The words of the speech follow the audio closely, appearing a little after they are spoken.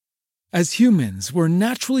As humans, we're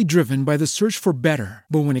naturally driven by the search for better.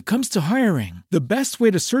 But when it comes to hiring, the best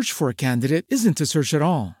way to search for a candidate isn't to search at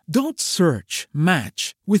all. Don't search,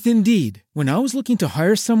 match with Indeed. When I was looking to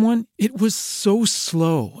hire someone, it was so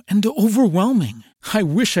slow and overwhelming. I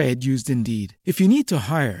wish I had used Indeed. If you need to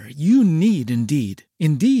hire, you need Indeed.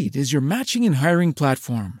 Indeed is your matching and hiring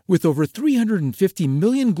platform with over 350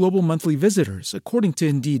 million global monthly visitors, according to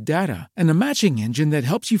Indeed data, and a matching engine that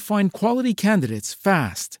helps you find quality candidates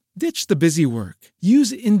fast. Ditch the busy work.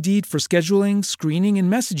 Use Indeed for scheduling, screening,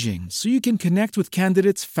 and messaging so you can connect with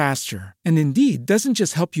candidates faster. And Indeed doesn't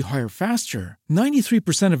just help you hire faster.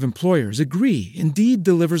 93% of employers agree Indeed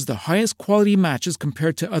delivers the highest quality matches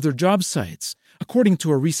compared to other job sites, according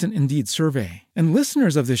to a recent Indeed survey. And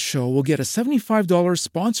listeners of this show will get a $75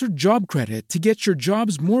 sponsored job credit to get your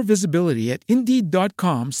jobs more visibility at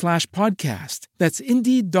Indeed.com/podcast. That's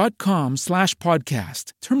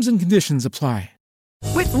Indeed.com/podcast. Terms and conditions apply.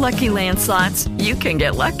 With Lucky Land Slots, you can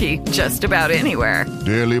get lucky just about anywhere.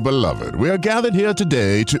 Dearly beloved, we are gathered here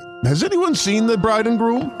today to... Has anyone seen the bride and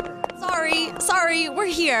groom? Sorry, we're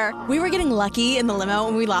here. We were getting lucky in the limo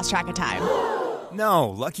and we lost track of time. No,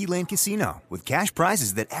 Lucky Land Casino, with cash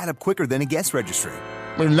prizes that add up quicker than a guest registry.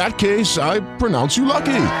 In that case, I pronounce you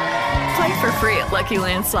lucky. Play for free at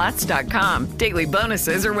LuckyLandSlots.com. Daily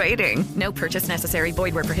bonuses are waiting. No purchase necessary.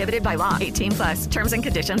 Void where prohibited by law. 18+. Terms and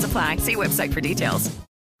conditions apply. See website for details.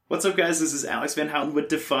 What's up, guys? This is Alex Van Houten with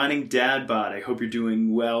Defining Dad Bod. I hope you're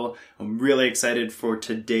doing well. I'm really excited for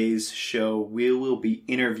today's show. We will be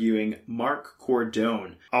interviewing Mark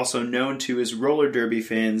Cordone, also known to his roller derby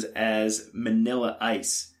fans as Manila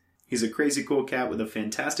Ice. He's a crazy cool cat with a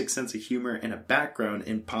fantastic sense of humor and a background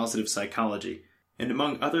in positive psychology. And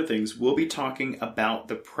among other things, we'll be talking about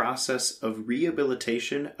the process of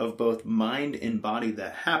rehabilitation of both mind and body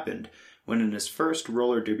that happened when in his first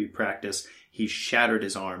roller derby practice, he shattered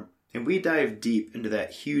his arm. And we dive deep into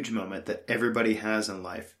that huge moment that everybody has in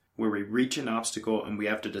life, where we reach an obstacle and we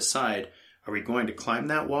have to decide, are we going to climb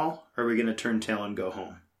that wall, or are we going to turn tail and go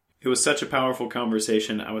home? It was such a powerful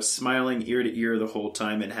conversation. I was smiling ear to ear the whole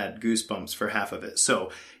time and had goosebumps for half of it.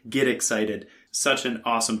 So get excited. Such an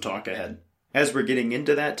awesome talk ahead. As we're getting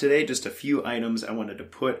into that today, just a few items I wanted to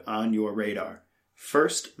put on your radar.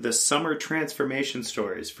 First, the summer transformation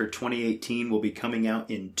stories for 2018 will be coming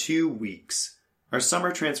out in 2 weeks. Our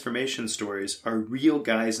summer transformation stories are real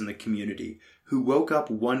guys in the community who woke up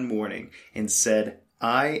one morning and said,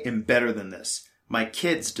 I am better than this. My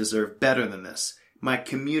kids deserve better than this. My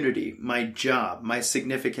community, my job, my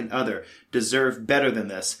significant other deserve better than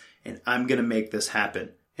this, and I'm going to make this happen.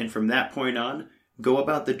 And from that point on, go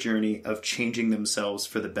about the journey of changing themselves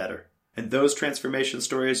for the better. And those transformation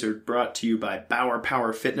stories are brought to you by Bauer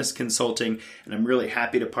Power Fitness Consulting, and I'm really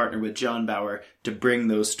happy to partner with John Bauer to bring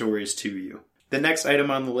those stories to you. The next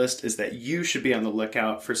item on the list is that you should be on the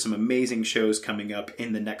lookout for some amazing shows coming up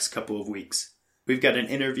in the next couple of weeks. We've got an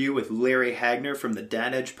interview with Larry Hagner from the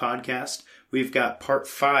Dad Edge podcast. We've got part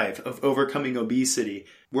 5 of Overcoming Obesity,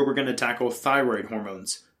 where we're going to tackle thyroid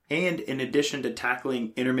hormones. And in addition to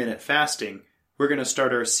tackling intermittent fasting, we're going to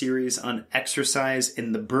start our series on exercise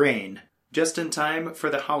in the brain, just in time for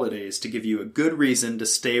the holidays to give you a good reason to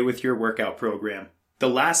stay with your workout program. The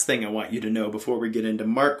last thing I want you to know before we get into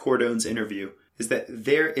Mark Cordone's interview is that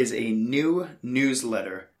there is a new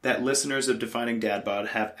newsletter that listeners of Defining Dad Bod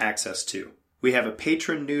have access to. We have a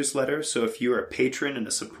patron newsletter, so if you're a patron and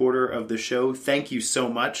a supporter of the show, thank you so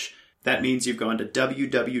much. That means you've gone to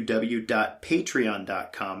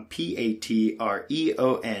www.patreon.com,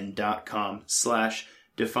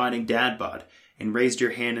 patreon.com/definingdadbod, and raised your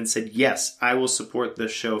hand and said, yes, I will support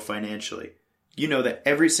this show financially. You know that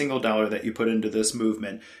every single dollar that you put into this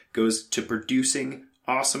movement goes to producing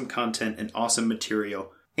awesome content and awesome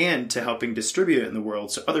material, and to helping distribute it in the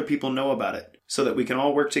world so other people know about it, so that we can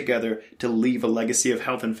all work together to leave a legacy of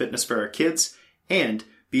health and fitness for our kids, and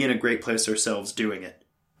be in a great place ourselves doing it.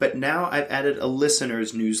 But now I've added a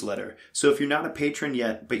listener's newsletter. So if you're not a patron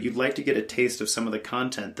yet, but you'd like to get a taste of some of the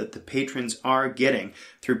content that the patrons are getting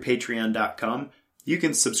through patreon.com, you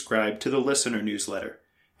can subscribe to the listener newsletter.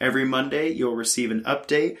 Every Monday, you'll receive an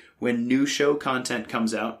update when new show content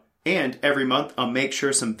comes out. And every month, I'll make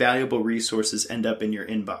sure some valuable resources end up in your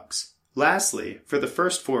inbox. Lastly, for the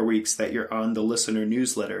first 4 weeks that you're on the listener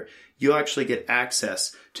newsletter, you'll actually get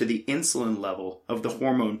access to the insulin level of the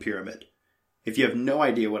hormone pyramid. If you have no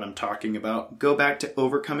idea what I'm talking about, go back to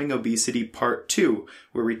Overcoming Obesity Part 2,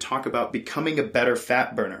 where we talk about becoming a better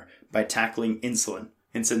fat burner by tackling insulin.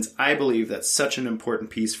 And since I believe that's such an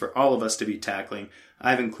important piece for all of us to be tackling,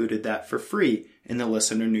 I've included that for free in the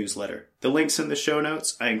listener newsletter. The link's in the show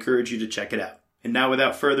notes. I encourage you to check it out. And now,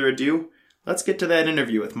 without further ado, Let's get to that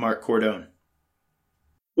interview with Mark Cordone.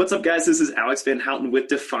 What's up, guys? This is Alex Van Houten with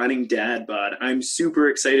Defining Dad Bod. I'm super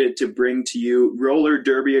excited to bring to you roller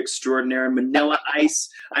derby extraordinaire Manila Ice.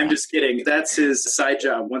 I'm just kidding. That's his side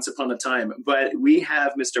job once upon a time. But we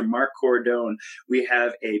have Mr. Mark Cordone. We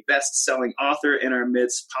have a best-selling author in our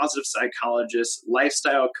midst, positive psychologist,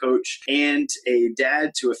 lifestyle coach, and a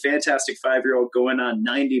dad to a fantastic 5-year-old going on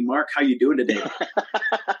 90. Mark, how you doing today?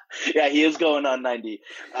 Yeah, he is going on 90.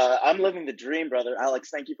 I'm living the dream, brother. Alex,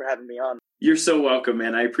 thank you for having me on. You're so welcome,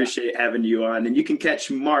 man. I appreciate having you on. And you can catch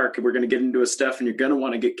Mark. We're going to get into his stuff, and you're going to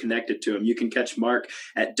want to get connected to him. You can catch Mark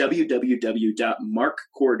at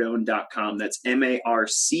www.markcordone.com. That's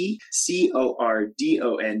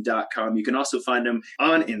MarkCordon.com. You can also find him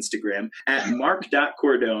on Instagram at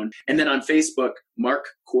mark.cordone, and then on Facebook, Mark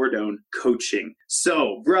Cordone Coaching.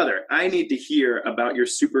 So, brother, I need to hear about your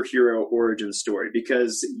superhero origin story,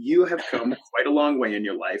 because you have come quite a long way in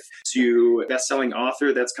your life to best-selling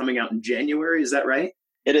author that's coming out in January. Is that right?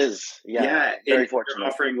 It is. Yeah. Very fortunate. We're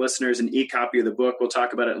offering listeners an e-copy of the book. We'll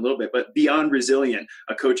talk about it in a little bit. But Beyond Resilient,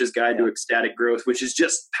 A Coach's Guide to Ecstatic Growth, which is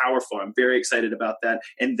just powerful. I'm very excited about that.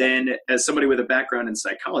 And then as somebody with a background in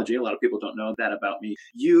psychology, a lot of people don't know that about me.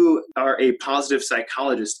 You are a positive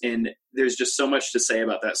psychologist, and there's just so much to say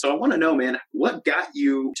about that. So I want to know, man, what got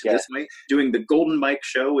you to this point, doing the Golden Mike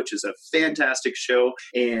Show, which is a fantastic show,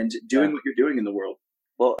 and doing what you're doing in the world?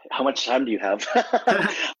 Well, how much time do you have?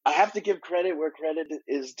 I have to give credit where credit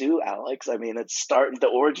is due, Alex. I mean,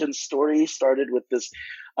 the origin story started with this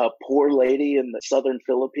poor lady in the southern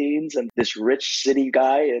Philippines and this rich city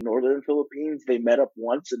guy in northern Philippines. They met up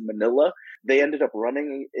once in Manila. They ended up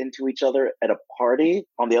running into each other at a party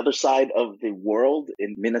on the other side of the world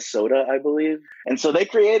in Minnesota, I believe. And so they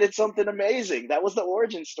created something amazing. That was the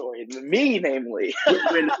origin story. Me, namely.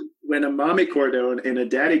 when a mommy Cordone and a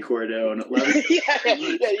daddy Cordone love it. Yeah.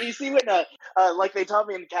 You see, when like they taught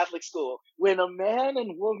me in Catholic school, when a man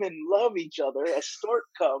and woman love each other, a stork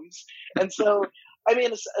comes. And so, I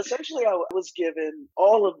mean, essentially, I was given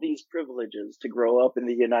all of these privileges to grow up in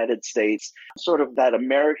the United States, sort of that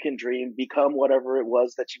American dream, become whatever it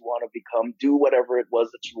was that you want to become, do whatever it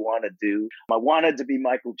was that you want to do. I wanted to be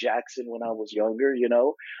Michael Jackson when I was younger,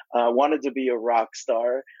 I wanted to be a rock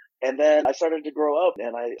star. And then I started to grow up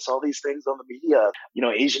and I saw these things on the media.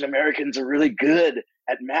 Asian Americans are really good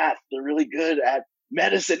at math. They're really good at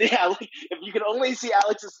medicine. Yeah, like, if you could only see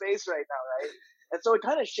Alex's face right now, right? And so it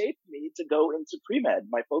kind of shaped me to go into pre-med.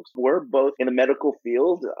 My folks were both in the medical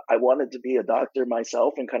field. I wanted to be a doctor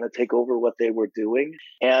myself and kind of take over what they were doing.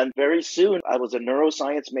 And very soon, I was a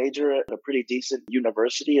neuroscience major at a pretty decent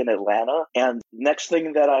university in Atlanta. And next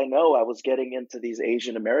thing that I know, I was getting into these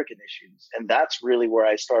Asian American issues. And that's really where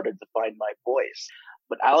I started to find my voice.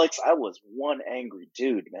 But Alex, I was one angry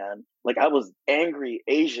dude, man. Like, I was angry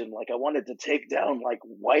Asian. Like, I wanted to take down like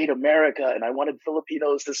white America, and I wanted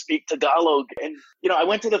Filipinos to speak Tagalog. And, I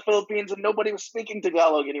went to the Philippines and nobody was speaking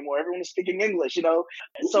Tagalog anymore. Everyone was speaking English,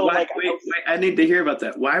 So wait, I need to hear about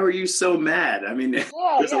that. Why were you so mad? I mean,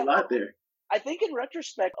 there's a lot there. I think in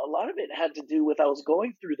retrospect, a lot of it had to do with I was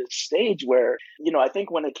going through this stage where, I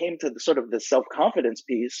think when it came to the self-confidence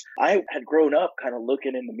piece, I had grown up kind of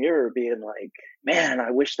looking in the mirror being like, man,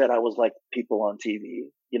 I wish that I was like people on TV.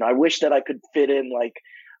 I wish that I could fit in like,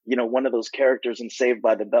 one of those characters in Saved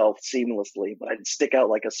by the Bell seamlessly, but I'd stick out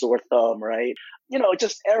like a sore thumb, right?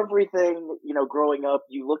 Just everything, growing up,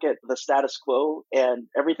 you look at the status quo and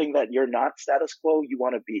everything that you're not status quo, you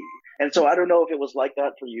want to be. And so I don't know if it was like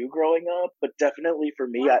that for you growing up, but definitely for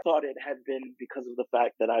me, I thought it had been because of the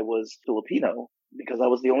fact that I was Filipino, because I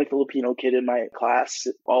was the only Filipino kid in my class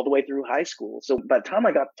all the way through high school. So by the time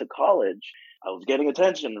I got to college, I was getting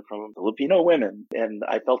attention from Filipino women and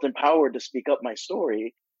I felt empowered to speak up my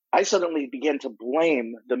story. I suddenly began to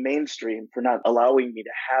blame the mainstream for not allowing me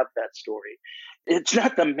to have that story. It's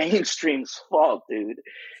not the mainstream's fault, dude.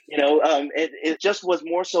 It just was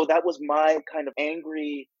more so that was my kind of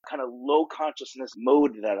angry, kind of low consciousness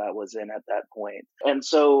mode that I was in at that point. And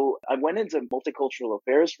so I went into multicultural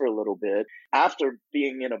affairs for a little bit after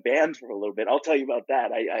being in a band for a little bit. I'll tell you about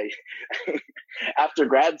that. I after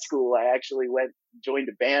grad school, I actually joined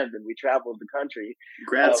a band and we traveled the country.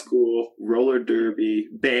 Grad school, roller derby,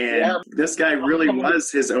 band. Yeah. This guy really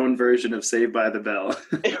was his own version of Saved by the Bell.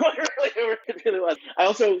 It really was. I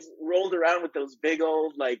also rolled around with those big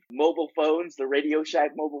old like mobile phones, the Radio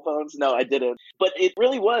Shack mobile phones. No, I didn't. But it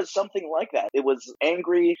really was something like that. It was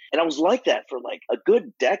angry. And I was like that for like a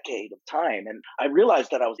good decade of time. And I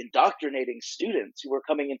realized that I was indoctrinating students who were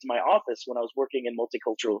coming into my office when I was working in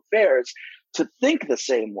multicultural affairs to think the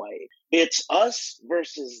same way. It's us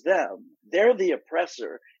versus them. They're the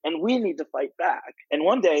oppressor, and we need to fight back. And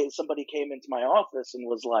one day somebody came into my office and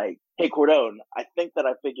was like, hey, Cordone, I think that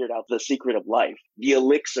I figured out the secret of life, the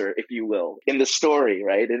elixir, if you will, in the story,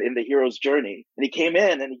 right? In the hero's journey. And he came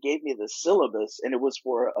in and he gave me this syllabus, and it was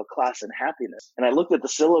for a class in happiness. And I looked at the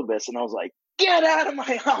syllabus and I was like, get out of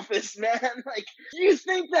my office, man. Like, you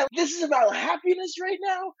think that this is about happiness right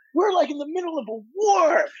now? We're like in the middle of a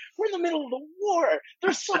war. We're in the middle of the war.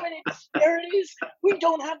 There's so many disparities. We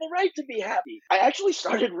don't have the right to be happy. I actually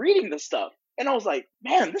started reading this stuff and I was like,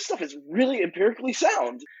 man, this stuff is really empirically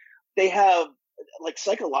sound. They have, like,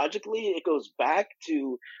 psychologically, it goes back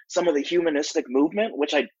to some of the humanistic movement,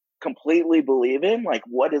 which I completely believe in. Like,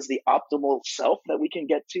 what is the optimal self that we can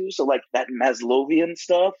get to? So like that Maslowian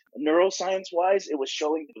stuff, neuroscience wise, it was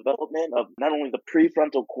showing the development of not only the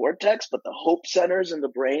prefrontal cortex, but the hope centers in the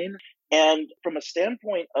brain. And from a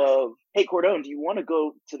standpoint of, hey, Cordone, do you want to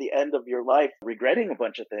go to the end of your life regretting a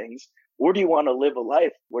bunch of things? Or do you want to live a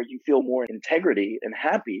life where you feel more integrity and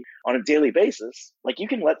happy on a daily basis? Like, you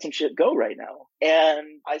can let some shit go right now. And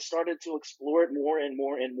I started to explore it more and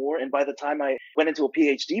more and more. And by the time I went into a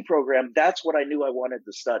PhD program, that's what I knew I wanted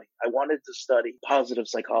to study. I wanted to study positive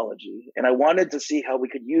psychology. And I wanted to see how we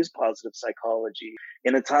could use positive psychology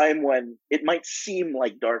in a time when it might seem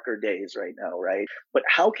like darker days right now, right? But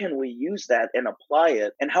how can we use that and apply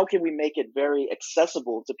it? And how can we make it very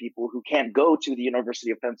accessible to people who can't go to the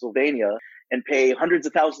University of Pennsylvania and pay hundreds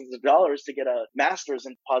of thousands of dollars to get a master's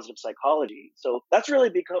in positive psychology? So that's really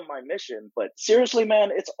become my mission. But seriously, man,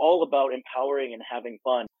 it's all about empowering and having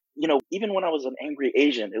fun. You know, even when I was an angry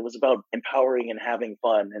Asian, it was about empowering and having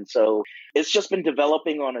fun. And so it's just been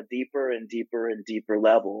developing on a deeper and deeper and deeper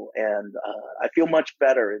level. And I feel much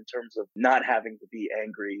better in terms of not having to be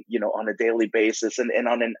angry, you know, on a daily basis and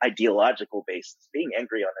on an ideological basis. Being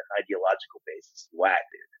angry on an ideological basis, whack,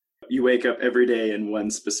 dude. You wake up every day in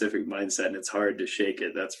one specific mindset and it's hard to shake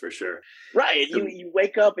it, that's for sure. Right. You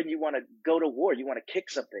wake up and you want to go to war. You want to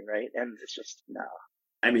kick something, right? And it's just, no.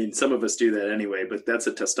 I mean, some of us do that anyway, but that's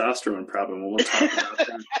a testosterone problem. We'll talk about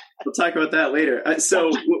that. We'll talk about that later.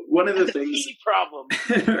 So one of the things, problem.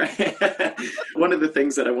 Right? One of the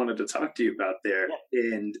things that I wanted to talk to you about there,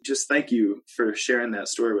 and just thank you for sharing that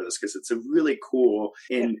story with us, because it's a really cool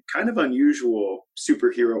and kind of unusual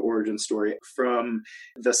superhero origin story from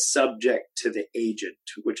the subject to the agent,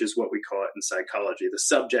 which is what we call it in psychology. The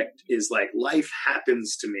subject is like, life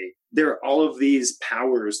happens to me. There are all of these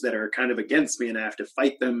powers that are kind of against me and I have to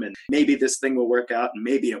fight them, and maybe this thing will work out and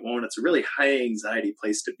maybe it won't. It's a really high anxiety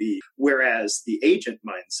place to be. Whereas the agent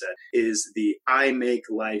mindset is the I make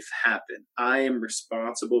life happen. I am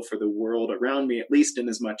responsible for the world around me, at least in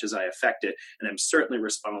as much as I affect it. And I'm certainly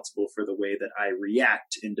responsible for the way that I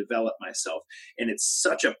react and develop myself. And it's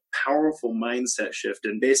such a powerful mindset shift.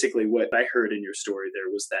 And basically what I heard in your story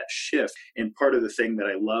there was that shift. And part of the thing that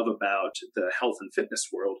I love about the health and fitness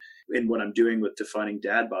world and what I'm doing with Defining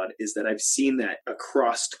Dad Bod is that I've seen that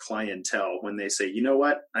across clientele when they say, you know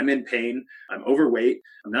what, I'm in pain, I'm overweight,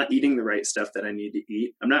 I'm not eating the right stuff that I need to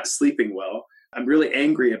eat, I'm not sleeping well, I'm really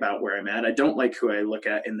angry about where I'm at, I don't like who I look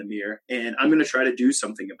at in the mirror, and I'm going to try to do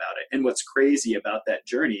something about it. And what's crazy about that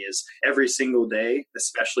journey is every single day,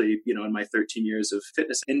 especially, you know, in my 13 years of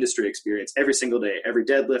fitness industry experience, every single day, every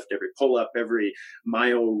deadlift, every pull-up, every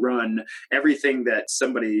mile run, everything that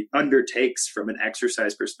somebody undertakes from an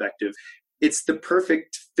exercise perspective, it's the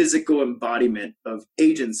perfect physical embodiment of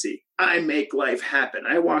agency. I make life happen.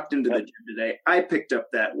 I walked into the gym today. I picked up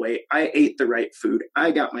that weight. I ate the right food. I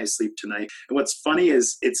got my sleep tonight. And what's funny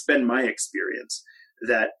is it's been my experience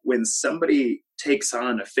that when somebody takes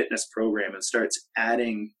on a fitness program and starts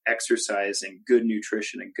adding exercise and good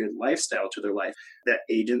nutrition and good lifestyle to their life, that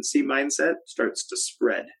agency mindset starts to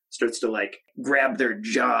spread, starts to like grab their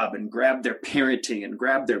job and grab their parenting and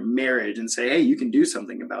grab their marriage and say, hey, you can do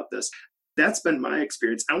something about this. That's been my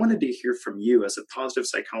experience. I wanted to hear from you as a positive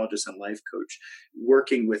psychologist and life coach,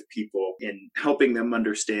 working with people and helping them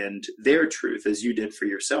understand their truth as you did for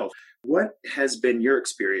yourself. What has been your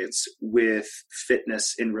experience with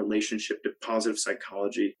fitness in relationship to positive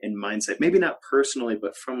psychology and mindset? Maybe not personally,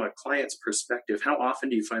 but from a client's perspective, how often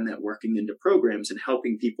do you find that working into programs and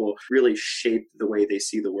helping people really shape the way they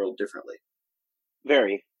see the world differently?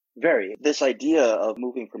 Very. This idea of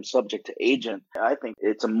moving from subject to agent, I think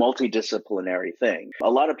it's a multidisciplinary thing. A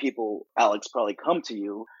lot of people, Alex, probably come to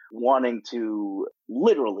you wanting to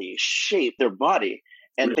literally shape their body.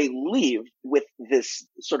 And they leave with this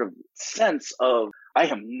sort of sense of, I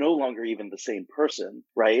am no longer even the same person,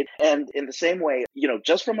 right? And in the same way,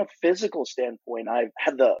 just from a physical standpoint, I've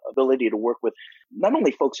had the ability to work with not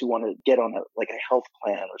only folks who want to get on a health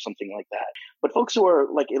plan or something like that, but folks who are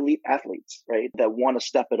like elite athletes, right? That want to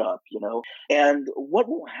step it up, And what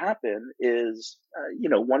will happen is,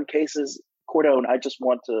 one case is, Cordone, I just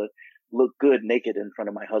want to look good naked in front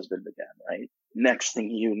of my husband again, right? Next thing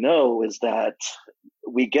you know is that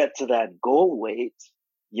we get to that goal weight.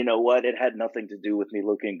 You know what? It had nothing to do with me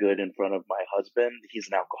looking good in front of my husband. He's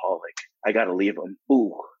an alcoholic. I got to leave him.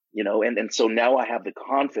 Ooh, and so now I have the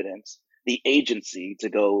confidence, the agency to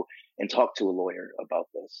go and talk to a lawyer about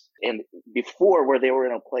this. And before, where they were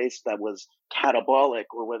in a place that was catabolic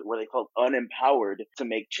or where they felt unempowered to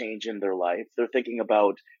make change in their life, they're thinking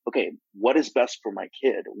about, okay, what is best for my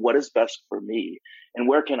kid? What is best for me? And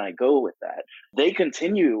where can I go with that? They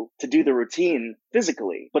continue to do the routine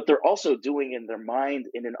physically, but they're also doing in their mind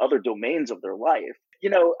and in other domains of their life.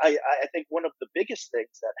 I think one of the biggest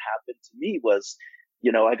things that happened to me was,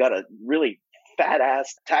 I got a really fat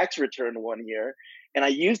ass tax return one year, and I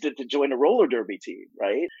used it to join a roller derby team,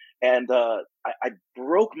 right? And I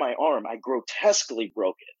broke my arm. I grotesquely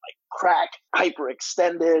broke it, like crack,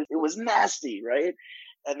 hyperextended. It was nasty, right?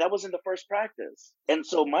 And that was in the first practice. And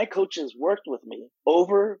so my coaches worked with me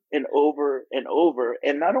over and over and over.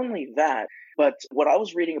 And not only that, but what I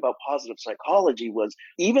was reading about positive psychology was,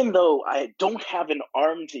 even though I don't have an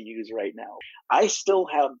arm to use right now, I still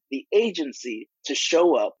have the agency to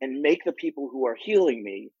show up and make the people who are healing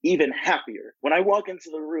me even happier. When I walk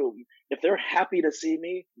into the room, if they're happy to see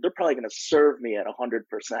me, they're probably going to serve me at 100%.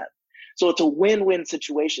 So it's a win-win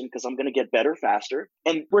situation because I'm going to get better faster,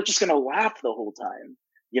 and we're just going to laugh the whole time.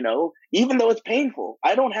 Even though it's painful,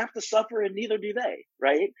 I don't have to suffer and neither do they,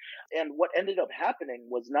 right? And what ended up happening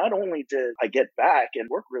was not only did I get back and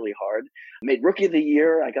work really hard, I made Rookie of the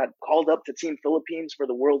Year, I got called up to Team Philippines for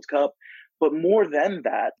the World Cup, but more than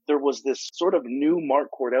that, there was this sort of new Mark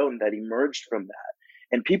Cordone that emerged from that.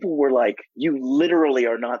 And people were like, you literally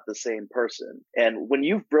are not the same person. And when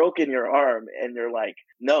you've broken your arm and you're like,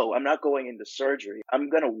 no, I'm not going into surgery. I'm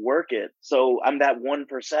going to work it. So I'm that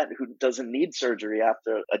 1% who doesn't need surgery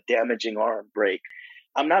after a damaging arm break.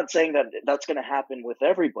 I'm not saying that that's going to happen with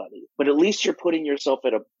everybody, but at least you're putting yourself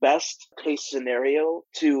at a best case scenario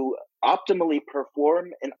to optimally perform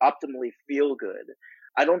and optimally feel good.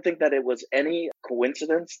 I don't think that it was any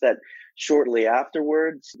coincidence that shortly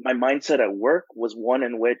afterwards, my mindset at work was one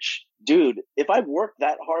in which, dude, if I work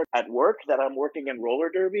that hard at work that I'm working in roller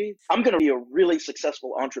derby, I'm going to be a really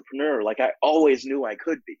successful entrepreneur like I always knew I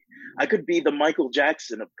could be. I could be the Michael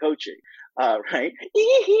Jackson of coaching, right?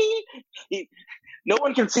 No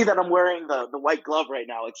one can see that I'm wearing the white glove right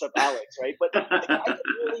now except Alex, right? But I could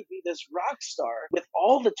really be this rock star with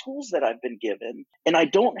all the tools that I've been given. And I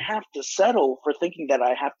don't have to settle for thinking that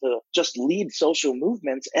I have to just lead social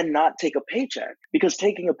movements and not take a paycheck, because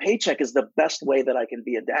taking a paycheck is the best way that I can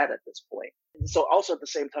be a dad at this point. So also at the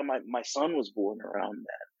same time, my son was born around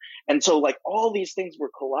that. And so like all these things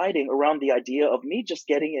were colliding around the idea of me just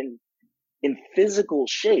getting in physical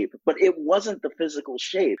shape, but it wasn't the physical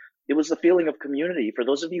shape. It was the feeling of community. For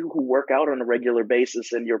those of you who work out on a regular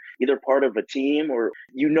basis and you're either part of a team or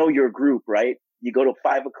your group, right? You go to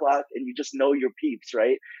 5 o'clock and you just know your peeps,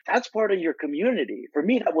 right? That's part of your community. For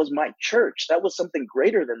me, that was my church. That was something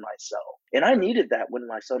greater than myself. And I needed that when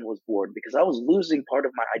my son was born because I was losing part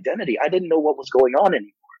of my identity. I didn't know what was going on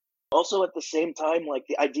anymore. Also, at the same time, like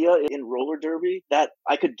the idea in roller derby that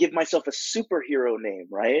I could give myself a superhero name,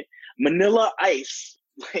 right? Manila Ice,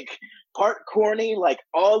 like part corny, like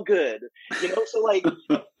all good, so like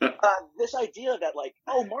this idea that like,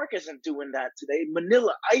 oh, Mark isn't doing that today.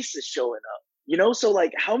 Manila Ice is showing up. So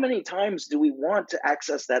like how many times do we want to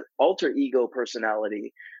access that alter ego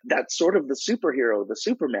personality? That's sort of the superhero, the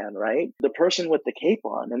Superman, right? The person with the cape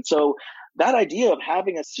on. And so that idea of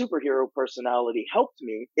having a superhero personality helped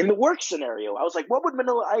me in the work scenario. I was like, what would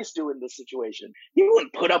Manila Ice do in this situation? He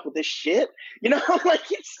wouldn't put up with this shit. Like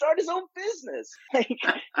he'd start his own business. Like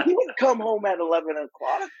he wouldn't come home at 11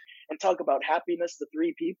 o'clock and talk about happiness to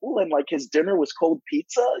 3 people and like his dinner was cold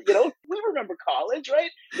pizza. We remember college, right?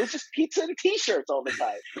 It was just pizza and t-shirts all the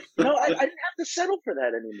time. I didn't have to settle for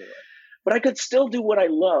that anymore. But I could still do what I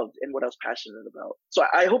loved and what I was passionate about. So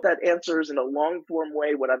I hope that answers in a long form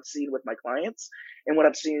way what I've seen with my clients and what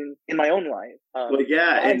I've seen in my own life. Well,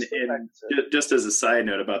 yeah, and just as a side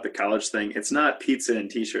note about the college thing, it's not pizza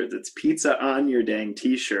and t-shirts. It's pizza on your dang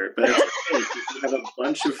t-shirt, but it's okay because you have a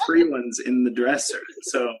bunch of free ones in the dresser.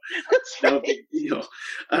 So no big deal.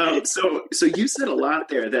 So you said a lot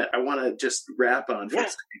there that I want to just wrap on for a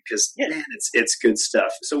second because, man, it's good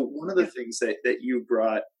stuff. So one of the things that you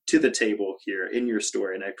brought to the table here in your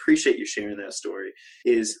story, and I appreciate you sharing that story,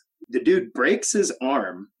 is the dude breaks his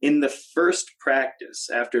arm in the first practice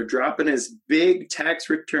after dropping his big tax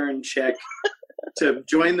return check to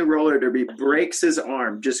join the roller derby, breaks his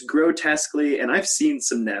arm just grotesquely. And I've seen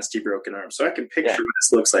some nasty broken arms, so I can picture what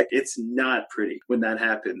this looks like. It's not pretty when that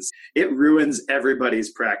happens. It ruins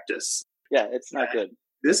everybody's practice. Yeah, it's not good.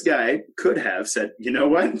 This guy could have said, you know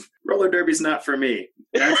what? Roller derby's not for me.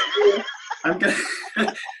 I'm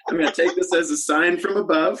gonna take this as a sign from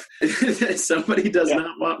above. Somebody does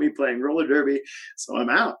not want me playing roller derby, so I'm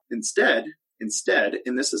out. Instead,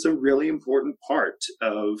 and this is a really important part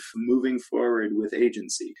of moving forward with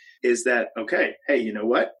agency, is that, okay, hey, you know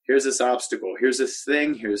what? Here's this obstacle. Here's this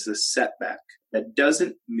thing. Here's this setback. That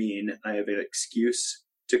doesn't mean I have an excuse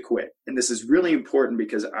to quit. And this is really important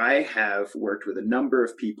because I have worked with a number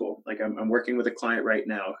of people. Like I'm working with a client right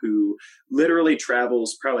now who literally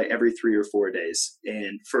travels probably every 3 or 4 days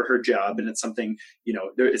and for her job. And it's something,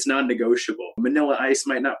 it's non-negotiable. Manila Ice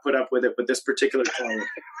might not put up with it, but this particular client,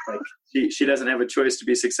 like she doesn't have a choice to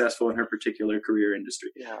be successful in her particular career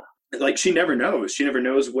industry. Yeah. Like she never knows. She never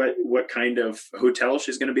knows what kind of hotel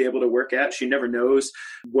she's going to be able to work at. She never knows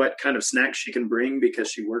what kind of snacks she can bring because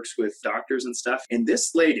she works with doctors and stuff. And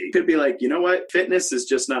this lady could be like, you know what? Fitness is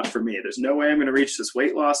just not for me. There's no way I'm going to reach this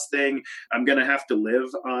weight loss thing. I'm going to have to live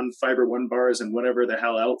on Fiber One bars and whatever the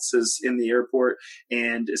hell else is in the airport.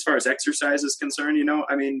 And as far as exercise is concerned,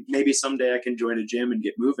 maybe someday I can join a gym and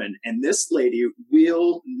get moving. And this lady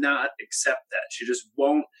will not accept that. She just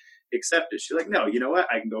won't accept it. She's like, no, you know what?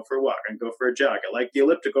 I can go for a walk. I can go for a jog. I like the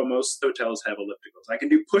elliptical. Most hotels have ellipticals. I can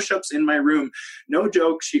do push-ups in my room. No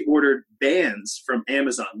joke. She ordered bands from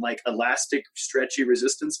Amazon, like elastic, stretchy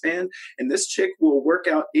resistance band. And this chick will work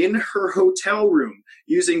out in her hotel room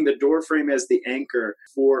using the door frame as the anchor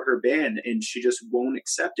for her band. And she just won't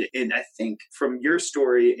accept it. And I think from your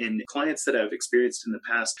story and clients that I've experienced in the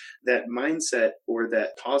past, that mindset or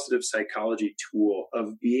that positive psychology tool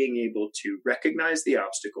of being able to recognize the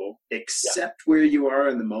obstacle, accept where you are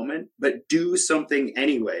in the moment, but do something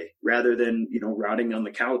anyway, rather than, rotting on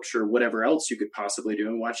the couch or whatever else you could possibly do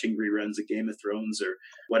and watching reruns of Game of Thrones or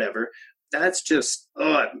whatever. That's just,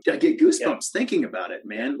 I get goosebumps thinking about it,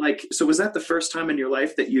 man. Like, so was that the first time in your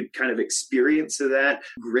life that you'd kind of experienced that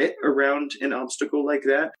grit around an obstacle like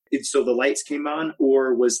that? So the lights came on,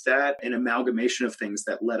 or was that an amalgamation of things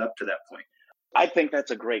that led up to that point? I think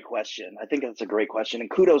that's a great question. And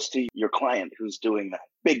kudos to your client who's doing that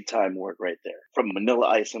big time work right there from Manila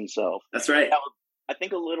Ice himself. That's right. I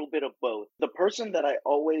think a little bit of both. The person that I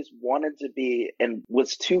always wanted to be and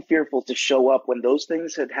was too fearful to show up when those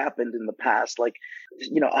things had happened in the past. Like,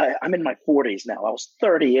 I'm in my 40s now. I was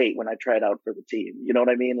 38 when I tried out for the team. You know what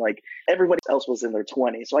I mean? Like everybody else was in their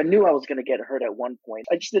 20s. So I knew I was going to get hurt at one point.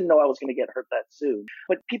 I just didn't know I was going to get hurt that soon.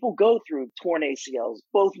 But people go through torn ACLs.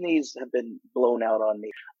 Both knees have been blown out on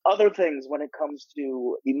me. Other things when it comes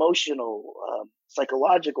to emotional,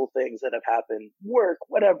 psychological things that have happened, work,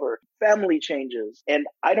 whatever, family changes. And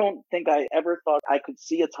I don't think I ever thought I could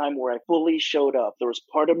see a time where I fully showed up. There was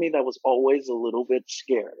part of me that was always a little bit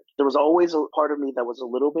scared. There was always a part of me that was a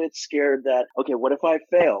little bit scared that, okay, what if I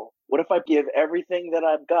fail? What if I give everything that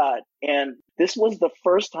I've got? And this was the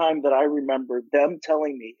first time that I remember them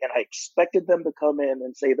telling me, and I expected them to come in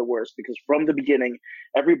and say the worst, because from the beginning,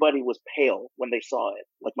 everybody was pale when they saw it,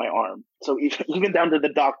 like my arm. So even down to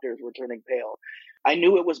the doctors were turning pale. I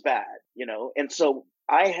knew it was bad, and so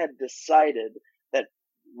I had decided that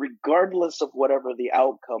regardless of whatever the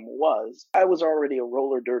outcome was, I was already a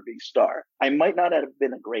roller derby star. I might not have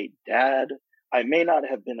been a great dad. I may not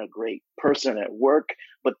have been a great person at work,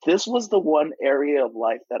 but this was the one area of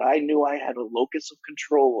life that I knew I had a locus of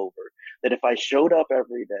control over, that if I showed up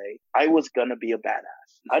every day, I was going to be a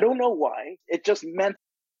badass. I don't know why. It just meant.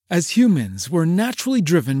 As humans, we're naturally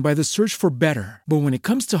driven by the search for better. But when it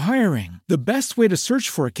comes to hiring, the best way to search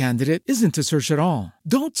for a candidate isn't to search at all.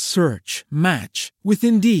 Don't search, match with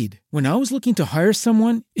Indeed. When I was looking to hire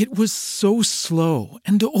someone, it was so slow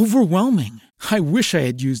and overwhelming. I wish I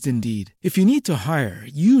had used Indeed. If you need to hire,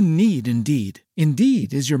 you need Indeed.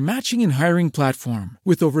 Indeed is your matching and hiring platform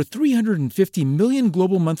with over 350 million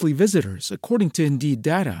global monthly visitors, according to Indeed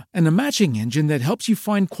data, and a matching engine that helps you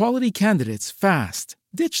find quality candidates fast.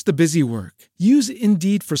 Ditch the busy work. Use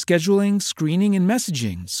Indeed for scheduling, screening, and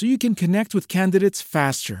messaging so you can connect with candidates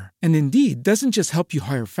faster. And Indeed doesn't just help you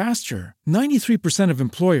hire faster. 93% of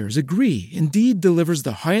employers agree Indeed delivers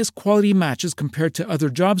the highest quality matches compared to other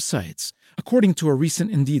job sites. according to a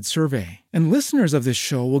recent Indeed survey. And listeners of this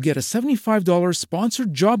show will get a $75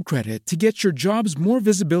 sponsored job credit to get your jobs more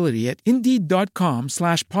visibility at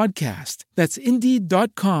Indeed.com/podcast. That's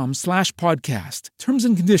Indeed.com/podcast. Terms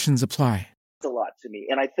and conditions apply. A lot to me.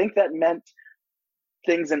 And I think that meant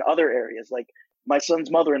things in other areas. Like my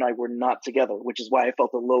son's mother and I were not together, which is why I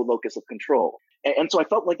felt a low locus of control. And so I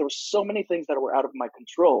felt like there were so many things that were out of my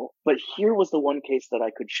control, but here was the one case that I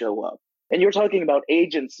could show up. And you're talking about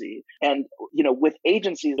agency. And, with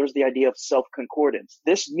agency, there's the idea of self-concordance.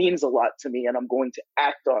 This means a lot to me and I'm going to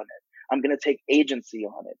act on it. I'm going to take agency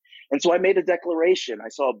on it. And so I made a declaration. I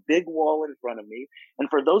saw a big wall in front of me. And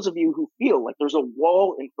for those of you who feel like there's a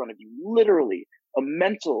wall in front of you, literally a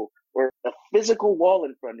mental or a physical wall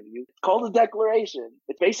in front of you, it's called a declaration.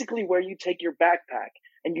 It's basically where you take your backpack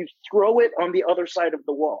and you throw it on the other side of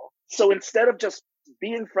the wall. So instead of just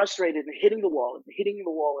being frustrated and hitting the wall and hitting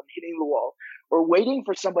the wall and hitting the wall, or waiting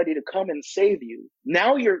for somebody to come and save you,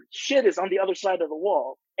 now your shit is on the other side of the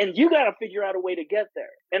wall and you got to figure out a way to get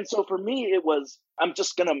there. And so for me, it was, I'm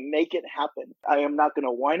just going to make it happen. I am not going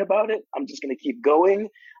to whine about it. I'm just going to keep going.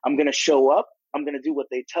 I'm going to show up. I'm going to do what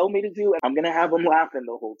they tell me to do. And I'm going to have them laughing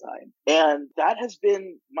the whole time. And that has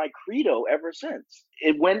been my credo ever since.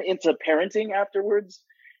 It went into parenting afterwards.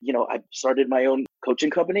 I started my own coaching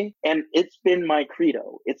company and it's been my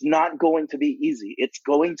credo. It's not going to be easy. It's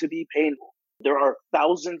going to be painful. There are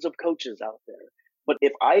thousands of coaches out there. But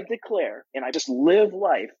if I declare and I just live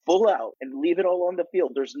life full out and leave it all on the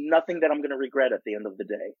field, there's nothing that I'm going to regret at the end of the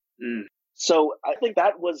day. So I think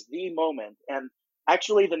that was the moment. And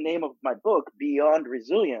actually the name of my book, Beyond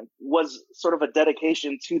Resilient, was sort of a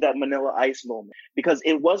dedication to that Manila Ice moment, because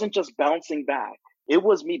it wasn't just bouncing back. It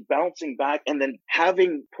was me bouncing back and then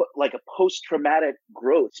having put like a post-traumatic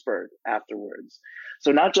growth spurt afterwards.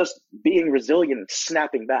 So not just being resilient and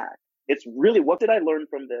snapping back. It's really, what did I learn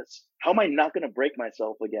from this? How am I not going to break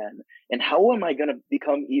myself again? And how am I going to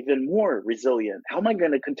become even more resilient? How am I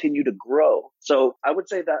going to continue to grow? So I would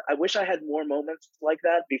say that I wish I had more moments like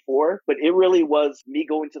that before, but it really was me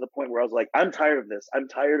going to the point where I was like, I'm tired of this. I'm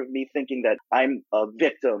tired of me thinking that I'm a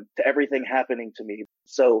victim to everything happening to me.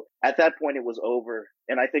 So at that point, it was over.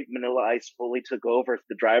 And I think Manila Ice fully took over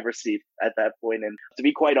the driver's seat at that point. And to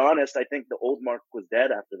be quite honest, I think the old Mark was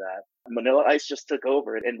dead after that. Manila Ice just took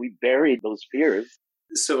over and we buried those fears.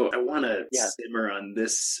 So I want to simmer on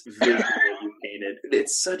this visual you painted.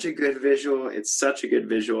 It's such a good visual. It's such a good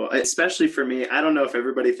visual, especially for me. I don't know if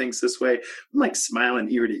everybody thinks this way. I'm like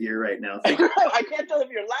smiling ear to ear right now. I can't tell if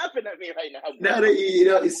you're laughing at me right now. No,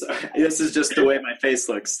 this is just the way my face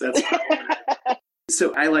looks. That's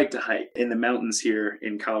So I like to hike in the mountains here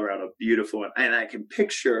in Colorado. Beautiful. And I can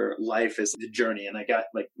picture life as the journey. And I got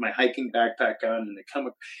like my hiking backpack on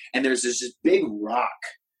and and there's this just big rock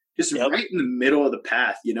just right in the middle of the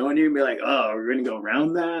path, and you're going to be like, oh, we're going to go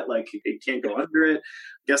around that. Like you can't go under it.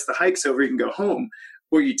 Guess the hike's over. You can go home.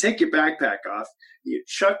 Or you take your backpack off, you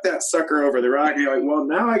chuck that sucker over the rock, and you're like, well,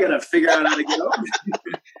 now I got to figure out how to get over.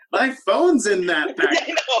 My phone's in that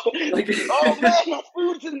backpack. Like, oh, man, my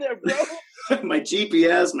food's in there, bro. My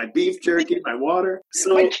GPS, my beef jerky, my water.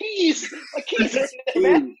 So my keys are in there,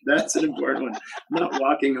 man. That's an important one. I'm not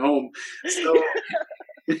walking home. So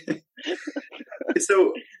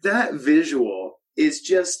that visual is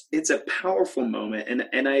just, it's a powerful moment.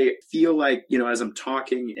 And I feel like, as I'm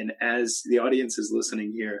talking and as the audience is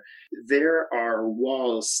listening here, there are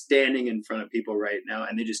walls standing in front of people right now,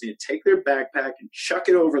 and they just need to take their backpack and chuck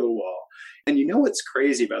it over the wall. And what's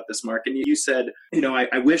crazy about this, Mark? And you said,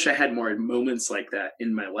 I wish I had more moments like that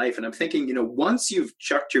in my life. And I'm thinking, once you've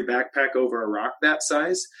chucked your backpack over a rock that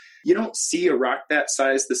size, you don't see a rock that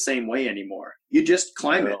size the same way anymore. You just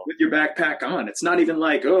climb it with your backpack on. It's not even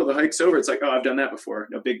like, oh, the hike's over. It's like, oh, I've done that before.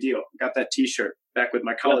 No big deal. Got that T-shirt back with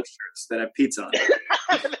my college shirts that have pizza on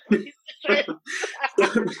it.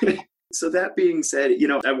 So that being said,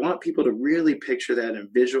 I want people to really picture that and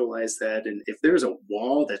visualize that. And if there's a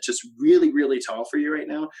wall that's just really, really tall for you right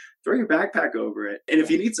now, throw your backpack over it. And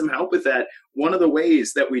if you need some help with that, one of the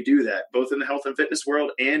ways that we do that, both in the health and fitness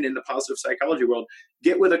world and in the positive psychology world,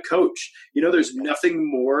 get with a coach. There's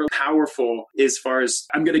nothing more powerful as far as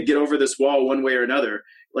I'm going to get over this wall one way or another.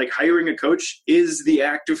 Like hiring a coach is the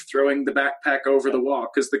act of throwing the backpack over the wall,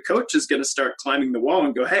 because the coach is going to start climbing the wall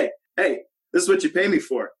and go, hey, this is what you pay me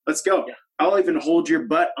for. Let's go. Yeah. I'll even hold your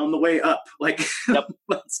butt on the way up. Like,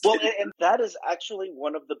 and that is actually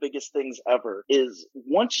one of the biggest things ever, is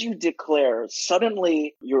once you declare,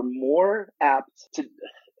 suddenly you're more apt to,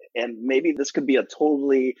 And maybe this could be a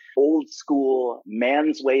totally old school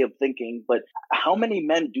man's way of thinking, but how many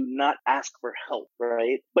men do not ask for help,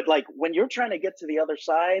 right? But like when you're trying to get to the other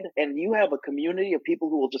side and you have a community of people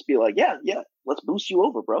who will just be like, yeah, let's boost you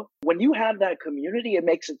over, bro. When you have that community, it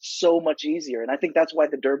makes it so much easier. And I think that's why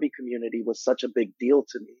the Derby community was such a big deal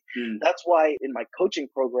to me. That's why in my coaching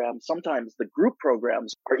program, sometimes the group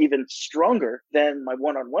programs are even stronger than my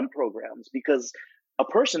one-on-one programs, because a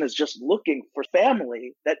person is just looking for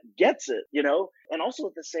family that gets it, you know? And also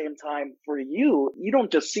at the same time, for you, you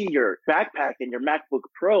don't just see your backpack and your MacBook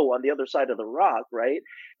Pro on the other side of the rock, right?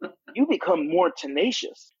 You become more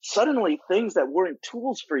tenacious. Suddenly, things that weren't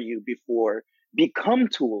tools for you before become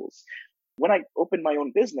tools. When I opened my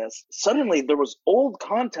own business, suddenly there was old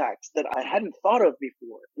contacts that I hadn't thought of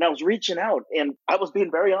before. And I was reaching out and I was being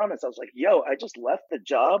very honest. I was like, yo, I just left the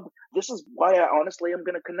job. This is why I honestly am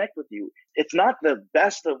going to connect with you. It's not the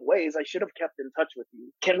best of ways. I should have kept in touch with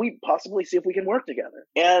you. Can we possibly see if we can work together?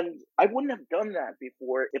 And I wouldn't have done that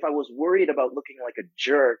before if I was worried about looking like a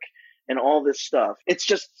jerk and all this stuff. It's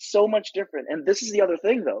just so much different. And this is the other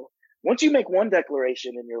thing though. Once you make one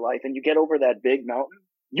declaration in your life and you get over that big mountain,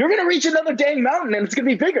 you're going to reach another dang mountain and it's going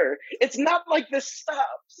to be bigger. It's not like this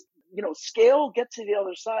stops. You know, scale, get to the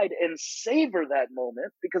other side and savor that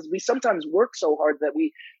moment, because we sometimes work so hard that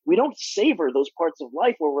we don't savor those parts of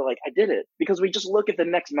life where we're like, I did it, because we just look at the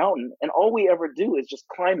next mountain and all we ever do is just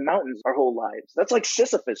climb mountains our whole lives. That's like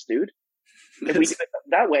Sisyphus, dude. If we do it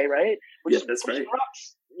that way, right? We're just that's right.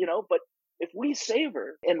 Rocks, you know, but if we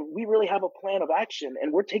savor and we really have a plan of action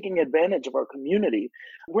and we're taking advantage of our community,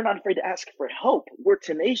 we're not afraid to ask for help. We're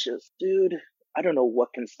tenacious. Dude, I don't know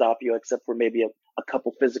what can stop you except for maybe a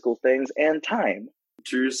couple physical things and time.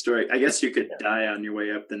 True story. I guess you could die on your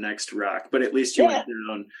way up the next rock, but at least you went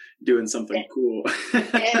down doing something cool.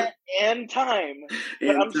 and time.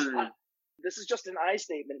 And time. This is just an I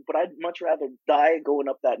statement, but I'd much rather die going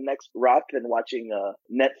up that next rock than watching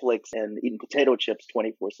Netflix and eating potato chips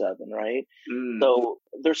 24/7, right? So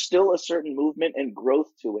there's still a certain movement and growth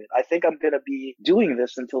to it. I think I'm going to be doing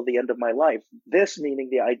this until the end of my life. This meaning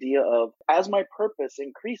the idea of as my purpose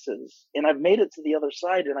increases and I've made it to the other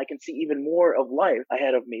side and I can see even more of life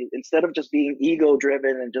ahead of me, instead of just being ego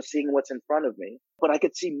driven and just seeing what's in front of me, but I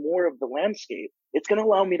could see more of the landscape. It's going to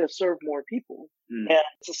allow me to serve more people. And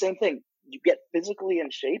it's the same thing. You get physically in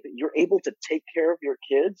shape, you're able to take care of your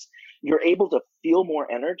kids, you're able to feel more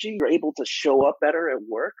energy, you're able to show up better at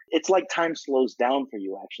work. It's like time slows down for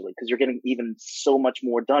you actually, because you're getting even so much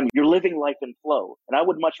more done. You're living life in flow. And I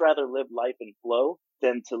would much rather live life in flow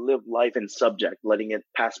than to live life in subject, letting it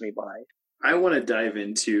pass me by. I want to dive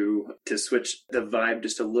into, to switch the vibe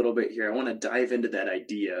just a little bit here, I want to dive into that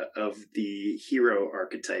idea of the hero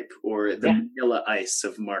archetype, or the Vanilla Ice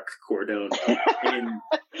of Mark Cordone.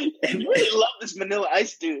 And you really love this Vanilla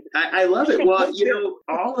Ice, dude. I love it. Well, you know,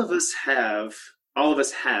 all of us have,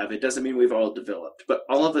 it doesn't mean we've all developed, but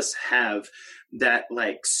all of us have that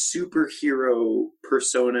like superhero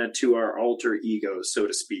persona to our alter ego, so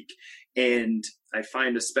to speak. And I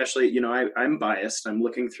find especially, you know, I'm biased. I'm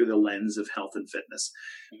looking through the lens of health and fitness.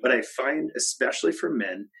 But I find especially for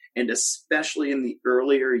men, and especially in the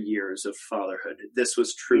earlier years of fatherhood, this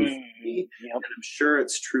was true for me. And I'm sure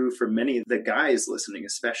it's true for many of the guys listening,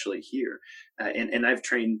 especially here. And I've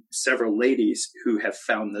trained several ladies who have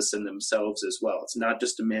found this in themselves as well. It's not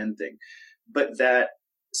just a man thing, but that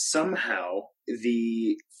somehow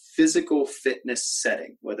the physical fitness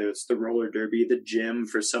setting, whether it's the roller derby, the gym,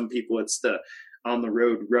 for some people it's the on the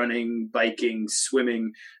road running, biking,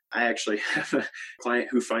 swimming. I actually have a client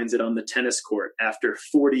who finds it on the tennis court after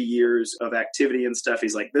 40 years of activity and stuff.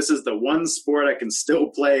 He's like, this is the one sport I can still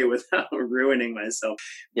play without ruining myself.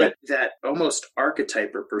 But that almost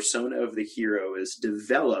archetype or persona of the hero is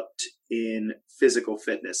developed in physical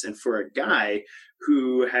fitness. And for a guy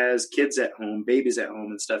who has kids at home, babies at home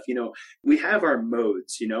and stuff, you know, we have our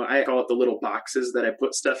modes, you know, I call it the little boxes that I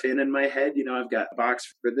put stuff in my head. You know, I've got a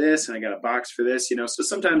box for this and I got a box for this, you know, so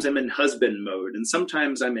sometimes I'm in husband mode and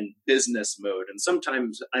sometimes I'm in business mode and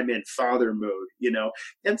sometimes I'm in father mode, you know,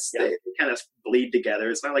 and they kind of bleed together.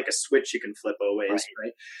 It's not like a switch you can flip always,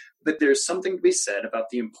 right? But there's something to be said about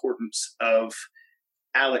the importance of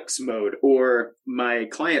Alex mode, or my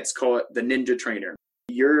clients call it the ninja trainer.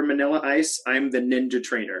 You're Manila Ice, I'm the ninja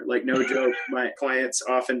trainer. Like, no joke, my clients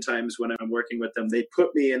oftentimes when I'm working with them, they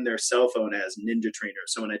put me in their cell phone as ninja trainer.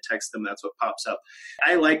 So when I text them, that's what pops up.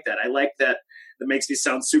 I like that. That makes me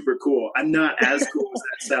sound super cool. I'm not as cool as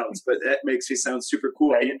that sounds, but that makes me sound super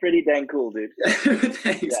cool. Yeah, you're pretty dang cool, dude.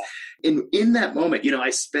 Thanks. Yeah. In that moment, you know, I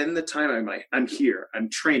spend the time, I'm here, I'm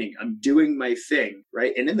training, I'm doing my thing,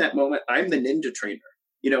 right? And in that moment, I'm the ninja trainer.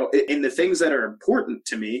 in the things that are important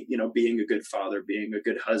to me, being a good father, being a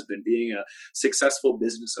good husband, being a successful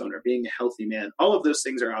business owner, being a healthy man, all of those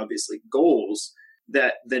things are obviously goals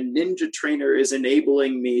that the ninja trainer is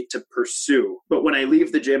enabling me to pursue. But when I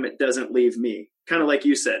leave the gym, it doesn't leave me. Kind of like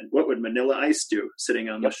you said, what would Manila Ice do sitting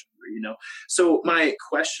on the shoulder, So my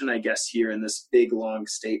question, I guess, here in this big, long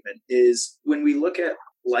statement is when we look at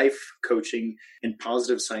life coaching and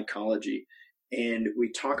positive psychology, and we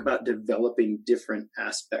talk about developing different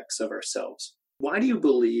aspects of ourselves, why do you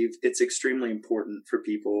believe it's extremely important for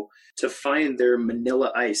people to find their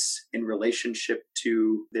Manila Ice in relationship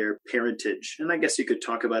to their parentage? And I guess you could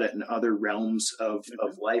talk about it in other realms of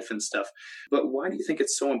life and stuff. But why do you think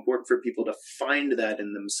it's so important for people to find that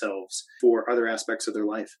in themselves for other aspects of their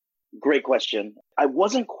life? Great question. I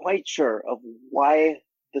wasn't quite sure of why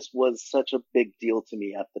this was such a big deal to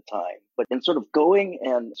me at the time. But in sort of going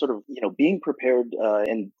and sort of, being prepared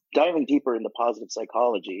and diving deeper into positive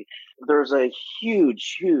psychology, there's a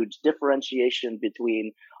huge, huge differentiation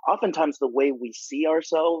between oftentimes the way we see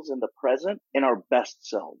ourselves in the present and our best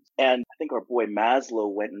selves. And I think our boy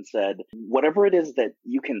Maslow went and said, whatever it is that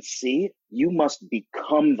you can see, you must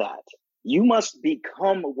become that. You must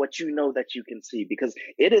become what you know that you can see, because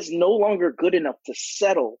it is no longer good enough to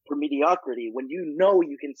settle for mediocrity when you know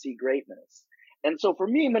you can see greatness. And so for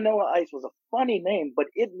me, Manila Ice was a funny name, but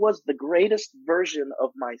it was the greatest version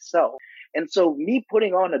of myself. And so me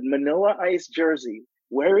putting on a Manila Ice jersey,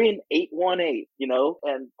 wearing 818,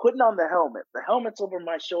 and putting on the helmet's over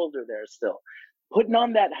my shoulder there still, putting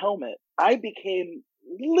on that helmet, I became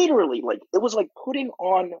literally it was like putting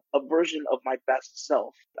on a version of my best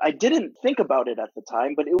self. I didn't think about it at the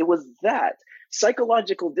time, but it was that.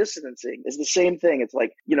 Psychological distancing is the same thing. It's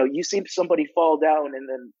like, you see somebody fall down, and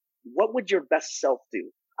then what would your best self do?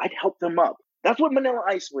 I'd help them up. That's what Manila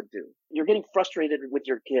Ice would do. You're getting frustrated with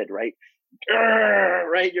your kid, right?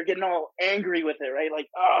 Right? You're getting all angry with it, right?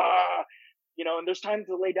 And there's time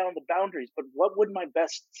to lay down the boundaries, but what would my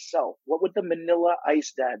best self, what would the Manila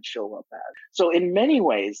Ice dad show up as? So in many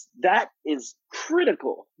ways, that is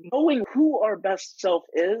critical, knowing who our best self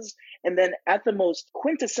is, and then at the most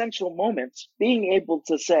quintessential moments, being able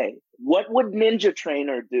to say, what would Ninja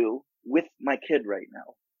Trainer do with my kid right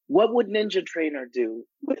now? What would Ninja Trainer do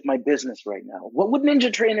with my business right now? What would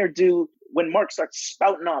Ninja Trainer do when Mark starts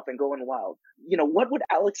spouting off and going wild? What would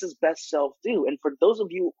Alex's best self do? And for those of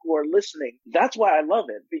you who are listening, that's why I love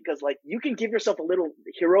it, because you can give yourself a little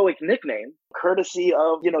heroic nickname courtesy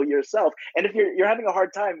of, yourself. And if you're having a hard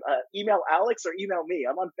time, email Alex or email me.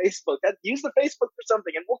 I'm on Facebook. Use the Facebook for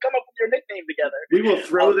something, and we'll come up with your nickname together. We will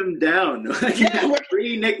throw them down.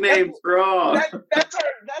 Free nicknames for all.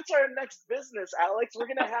 That's our next business, Alex. We're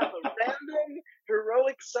gonna have a random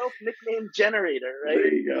heroic self nickname generator, right?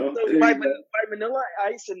 There you go. So by Manila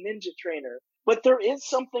Ice and Ninja Trainer. But there is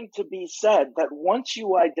something to be said that once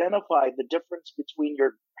you identify the difference between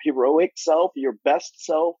your heroic self, your best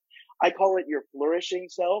self, I call it your flourishing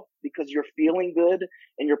self, because you're feeling good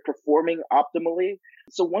and you're performing optimally.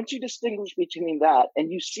 So once you distinguish between that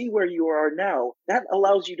and you see where you are now, that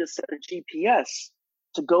allows you to set a GPS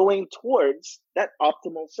to going towards that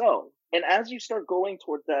optimal self. And as you start going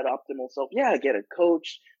towards that optimal self, get a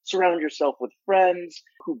coach, surround yourself with friends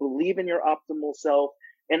who believe in your optimal self,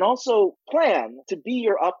 and also plan to be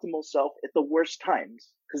your optimal self at the worst times,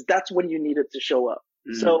 because that's when you need it to show up.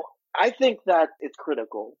 Mm-hmm. So I think that it's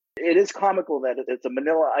critical. It is comical that it's a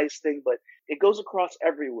Manila Ice thing, but it goes across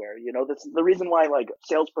everywhere. That's the reason why a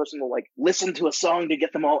salesperson will listen to a song to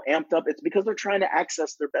get them all amped up. It's because they're trying to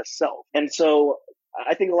access their best self. And so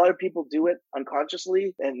I think a lot of people do it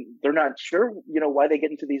unconsciously, and they're not sure, why they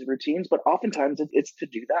get into these routines, but oftentimes it's to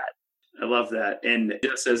do that. I love that. And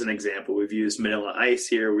just as an example, we've used Manila Ice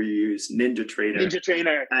here. We use Ninja Trainer. Ninja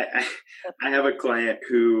Trainer. I have a client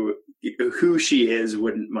who she is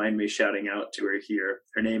wouldn't mind me shouting out to her here.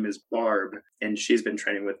 Her name is Barb, and she's been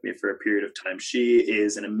training with me for a period of time. She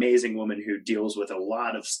is an amazing woman who deals with a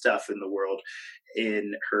lot of stuff in the world,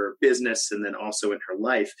 in her business and then also in her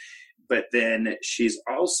life. But then she's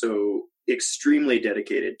also extremely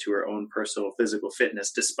dedicated to her own personal physical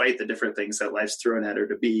fitness, despite the different things that life's thrown at her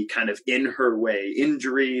to be kind of in her way,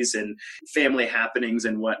 injuries and family happenings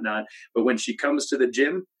and whatnot. But when she comes to the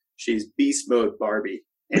gym, she's beast mode Barbie.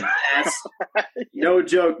 And that's no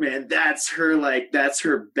joke, man. That's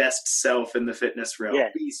her best self in the fitness realm. Yeah.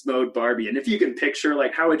 Beast mode Barbie. And if you can picture,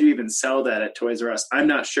 how would you even sell that at Toys R Us? I'm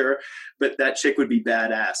not sure, but that chick would be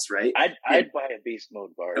badass, right? I'd buy a beast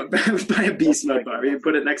mode Barbie. I would buy a beast mode Barbie and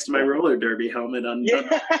put it next to my roller derby helmet on.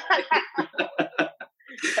 Yeah.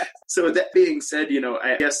 So with that being said,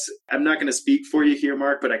 I guess I'm not going to speak for you here,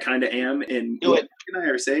 Mark, but I kind of am. And and I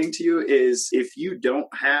are saying to you is if you don't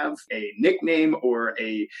have a nickname or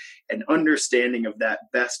an understanding of that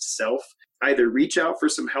best self, either reach out for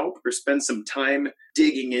some help or spend some time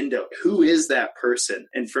digging into who is that person.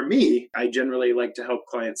 And for me, I generally like to help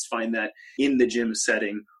clients find that in the gym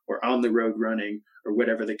setting or on the road running or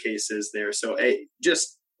whatever the case is there. So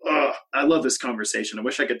I love this conversation. I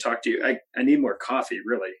wish I could talk to you. I need more coffee,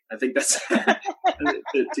 really. I think that's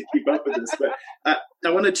to keep up with this. But I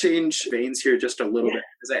want to change veins here just a little bit,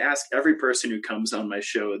 because I ask every person who comes on my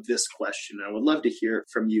show this question. I would love to hear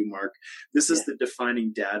from you, Mark. This is the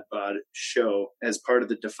Defining Dad Bod show as part of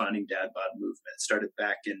the Defining Dad Bod movement. It started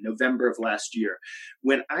back in November of last year.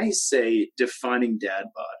 When I say Defining Dad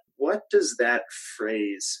Bod, what does that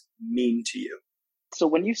phrase mean to you? So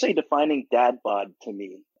when you say defining dad bod to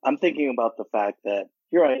me, I'm thinking about the fact that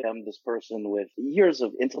here I am, this person with years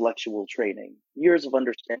of intellectual training, years of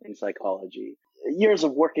understanding psychology, years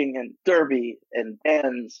of working in Derby and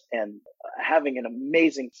bands and having an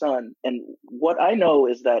amazing son. And what I know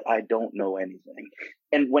is that I don't know anything.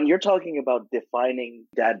 And when you're talking about defining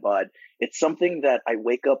dad bod, it's something that I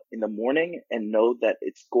wake up in the morning and know that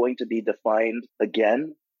it's going to be defined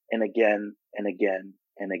again and again and again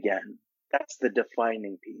and again. That's the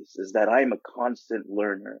defining piece, is that I'm a constant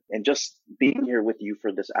learner. And just being here with you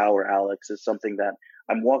for this hour, Alex, is something that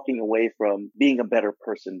I'm walking away from being a better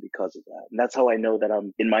person because of that. And that's how I know that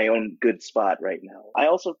I'm in my own good spot right now. I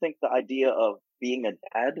also think the idea of being a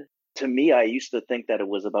dad, to me, I used to think that it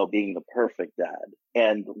was about being the perfect dad.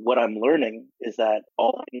 And what I'm learning is that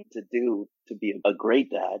all I need to do to be a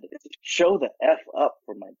great dad is show the F up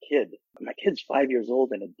for my kid. My kid's 5 years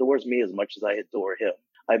old and adores me as much as I adore him.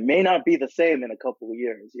 I may not be the same in a couple of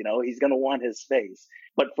years, he's going to want his space.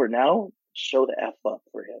 But for now, show the F up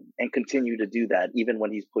for him and continue to do that even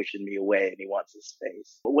when he's pushing me away and he wants his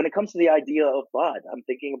space. But when it comes to the idea of bod, I'm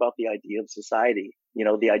thinking about the idea of society,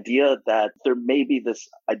 the idea that there may be this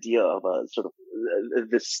idea of a sort of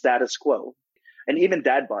this status quo. And even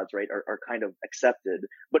dad bods, right, are kind of accepted,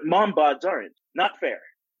 but mom bods aren't. Not fair,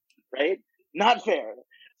 right? Not fair.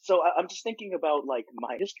 So I'm just thinking about like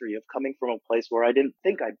my history of coming from a place where I didn't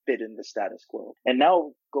think I fit in the status quo. And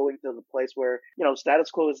now going to the place where, status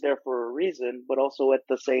quo is there for a reason, but also at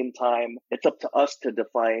the same time, it's up to us to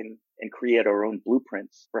define and create our own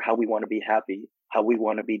blueprints for how we want to be happy, how we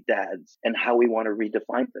want to be dads, and how we want to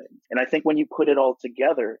redefine things. And I think when you put it all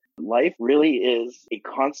together, life really is a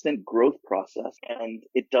constant growth process. And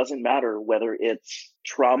it doesn't matter whether it's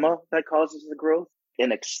trauma that causes the growth,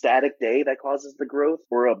 an ecstatic day that causes the growth,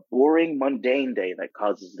 or a boring, mundane day that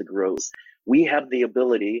causes the growth. We have the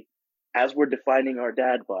ability, as we're defining our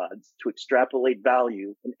dad bods, to extrapolate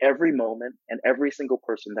value in every moment and every single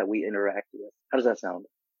person that we interact with. How does that sound?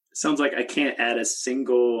 It sounds like I can't add a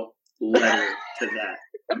single letter to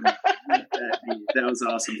that. That was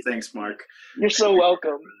awesome. Thanks, Mark. You're so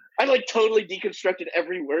welcome. I totally deconstructed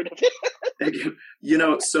every word of it. Thank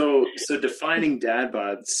you. So defining dad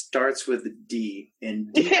bod starts with a D,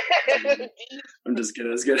 and D. I'm just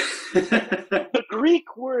kidding. That's good. The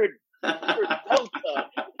Greek word for delta.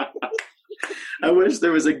 I wish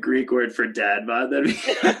there was a Greek word for dad bod. That'd be.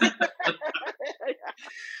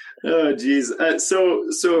 Oh, geez.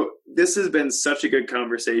 So this has been such a good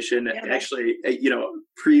conversation. Yeah, actually,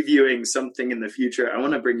 previewing something in the future, I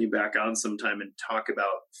want to bring you back on sometime and talk about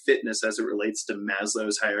fitness as it relates to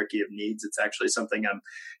Maslow's hierarchy of needs. It's actually something I'm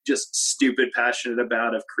just stupid passionate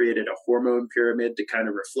about. I've created a hormone pyramid to kind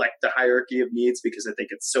of reflect the hierarchy of needs because I think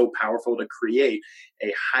it's so powerful to create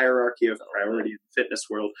a hierarchy of priority in the fitness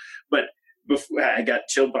world. But before, I got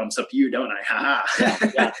chill bumps up you, don't I?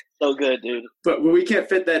 Ha. Yeah, so good, dude. But we can't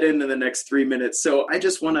fit that in the next 3 minutes. So I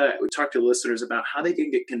just want to talk to listeners about how they can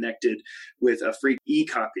get connected with a free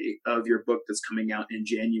e-copy of your book that's coming out in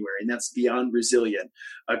January. And that's Beyond Resilient,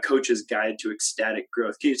 a coach's guide to ecstatic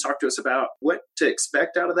growth. Can you talk to us about what to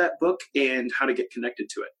expect out of that book and how to get connected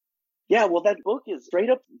to it? Yeah, well, that book is straight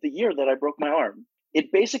up the year that I broke my arm. It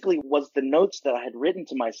basically was the notes that I had written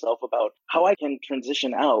to myself about how I can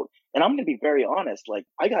transition out. And I'm going to be very honest,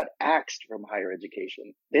 I got axed from higher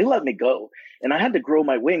education. They let me go and I had to grow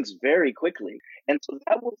my wings very quickly. And so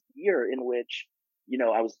that was the year in which,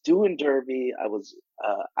 I was doing Derby. I was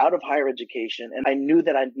out of higher education and I knew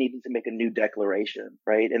that I needed to make a new declaration,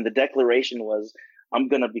 right? And the declaration was, I'm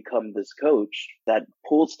going to become this coach that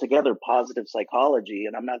pulls together positive psychology.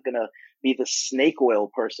 And I'm not going to be the snake oil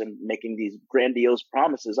person making these grandiose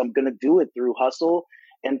promises. I'm going to do it through hustle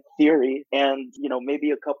and theory and,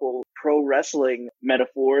 maybe a couple pro wrestling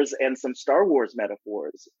metaphors and some Star Wars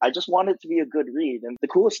metaphors. I just want it to be a good read. And the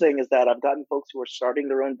coolest thing is that I've gotten folks who are starting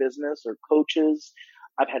their own business or coaches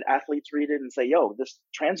I've had athletes read it and say, yo, this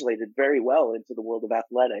translated very well into the world of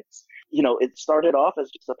athletics. You know, it started off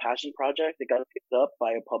as just a passion project. It got picked up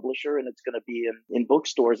by a publisher, and it's going to be in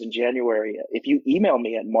bookstores in January. If you email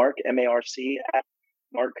me at Mark, M-A-R-C, at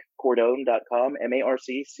markcordone.com,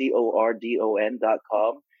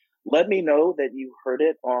 MARCCORDON.com, let me know that you heard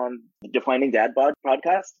it on the Defining Dad Bod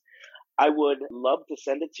podcast. I would love to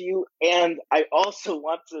send it to you. And I also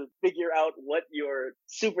want to figure out what your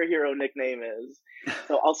superhero nickname is.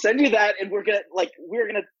 So I'll send you that, and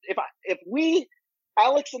if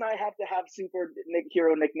Alex and I have to have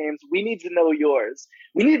superhero nicknames, we need to know yours.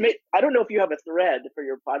 I don't know if you have a thread for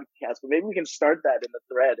your podcast, but maybe we can start that in the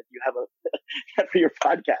thread if you have for your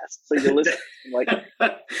podcast. So you're listening.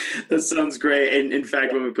 That sounds great. And in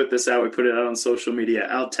fact, when we put this out, we put it out on social media.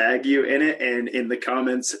 I'll tag you in it. And in the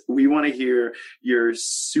comments, we want to hear your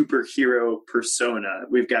superhero persona.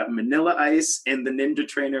 We've got Manila Ice and the Ninja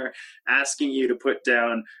Trainer asking you to put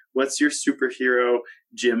down, what's your superhero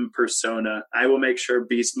gym persona? I will make sure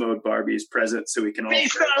Beast Mode Barbie is present so we can all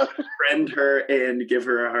friend her and give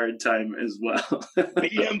her a hard time as well.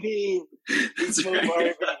 BMB, Beast Mode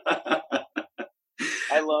Barbie.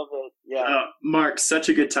 I love it. Yeah. Mark, such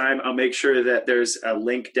a good time. I'll make sure that there's a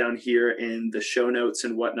link down here in the show notes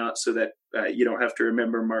and whatnot so that you don't have to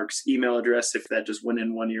remember Mark's email address if that just went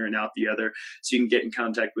in one ear and out the other. So you can get in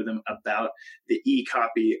contact with him about the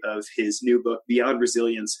e-copy of his new book, Beyond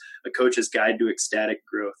Resilience, A Coach's Guide to Ecstatic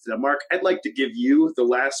Growth. Now, Mark, I'd like to give you the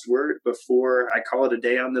last word before I call it a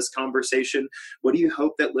day on this conversation. What do you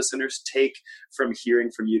hope that listeners take from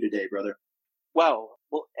hearing from you today, brother? Wow.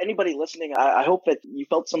 Well, anybody listening, I hope that you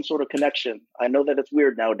felt some sort of connection. I know that it's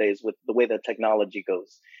weird nowadays with the way that technology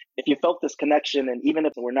goes. If you felt this connection, and even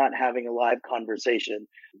if we're not having a live conversation,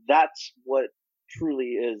 that's what truly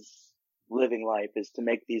is living life, is to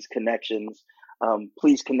make these connections.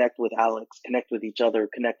 Please connect with Alex, connect with each other,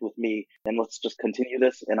 connect with me, and let's just continue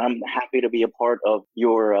this. And I'm happy to be a part of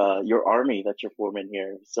your army that you're forming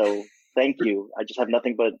here. So thank you. I just have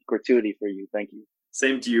nothing but gratuity for you. Thank you.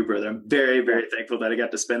 Same to you, brother. I'm very, very thankful that I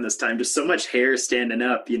got to spend this time. Just so much hair standing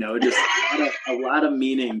up, just a lot of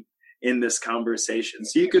meaning in this conversation.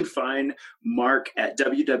 So you can find Mark at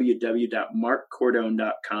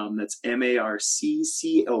www.markcordone.com. That's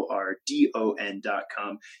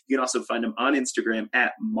MARCCORDON.com. You can also find him on Instagram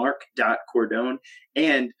at mark.cordone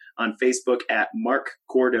and on Facebook at Mark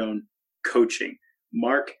Cordone Coaching.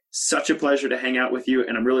 Mark, such a pleasure to hang out with you,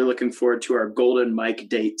 and I'm really looking forward to our golden mic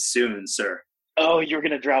date soon, sir. Oh, you're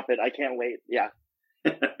going to drop it. I can't wait. Yeah.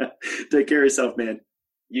 Take care of yourself, man.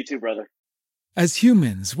 You too, brother. As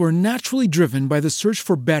humans, we're naturally driven by the search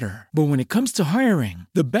for better. But when it comes to hiring,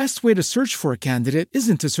 the best way to search for a candidate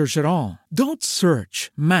isn't to search at all. Don't search,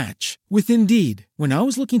 match with Indeed. When I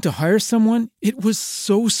was looking to hire someone, it was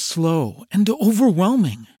so slow and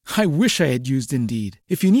overwhelming. I wish I had used Indeed.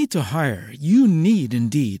 If you need to hire, you need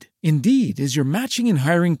Indeed. Indeed is your matching and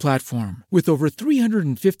hiring platform with over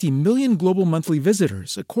 350 million global monthly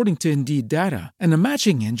visitors, according to Indeed data, and a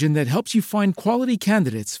matching engine that helps you find quality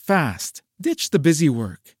candidates fast. Ditch the busy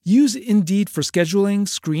work. Use Indeed for scheduling,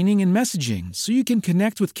 screening, and messaging so you can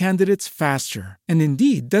connect with candidates faster. And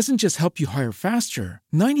Indeed doesn't just help you hire faster.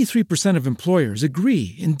 93% of employers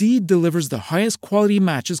agree Indeed delivers the highest quality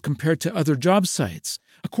matches compared to other job sites,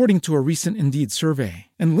 according to a recent Indeed survey.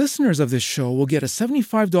 And listeners of this show will get a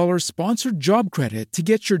 $75 sponsored job credit to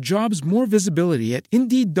get your jobs more visibility at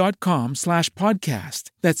Indeed.com/podcast.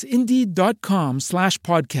 That's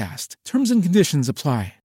Indeed.com/podcast. Terms and conditions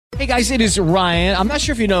apply. Hey guys, it is Ryan. I'm not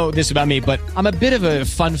sure if you know this about me, but I'm a bit of a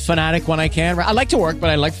fun fanatic when I can. I like to work, but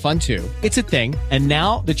I like fun too. It's a thing. And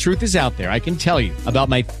now the truth is out there. I can tell you about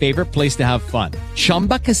my favorite place to have fun.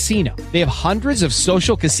 Chumba Casino. They have hundreds of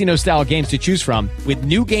social casino style games to choose from with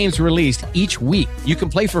new games released each week. You can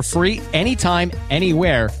play for free anytime,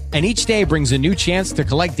 anywhere. And each day brings a new chance to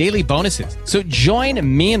collect daily bonuses. So join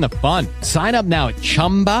me in the fun. Sign up now at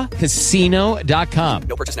ChumbaCasino.com.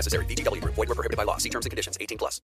 No purchase necessary. VGW Group. Void where prohibited by law. See terms and conditions. 18+.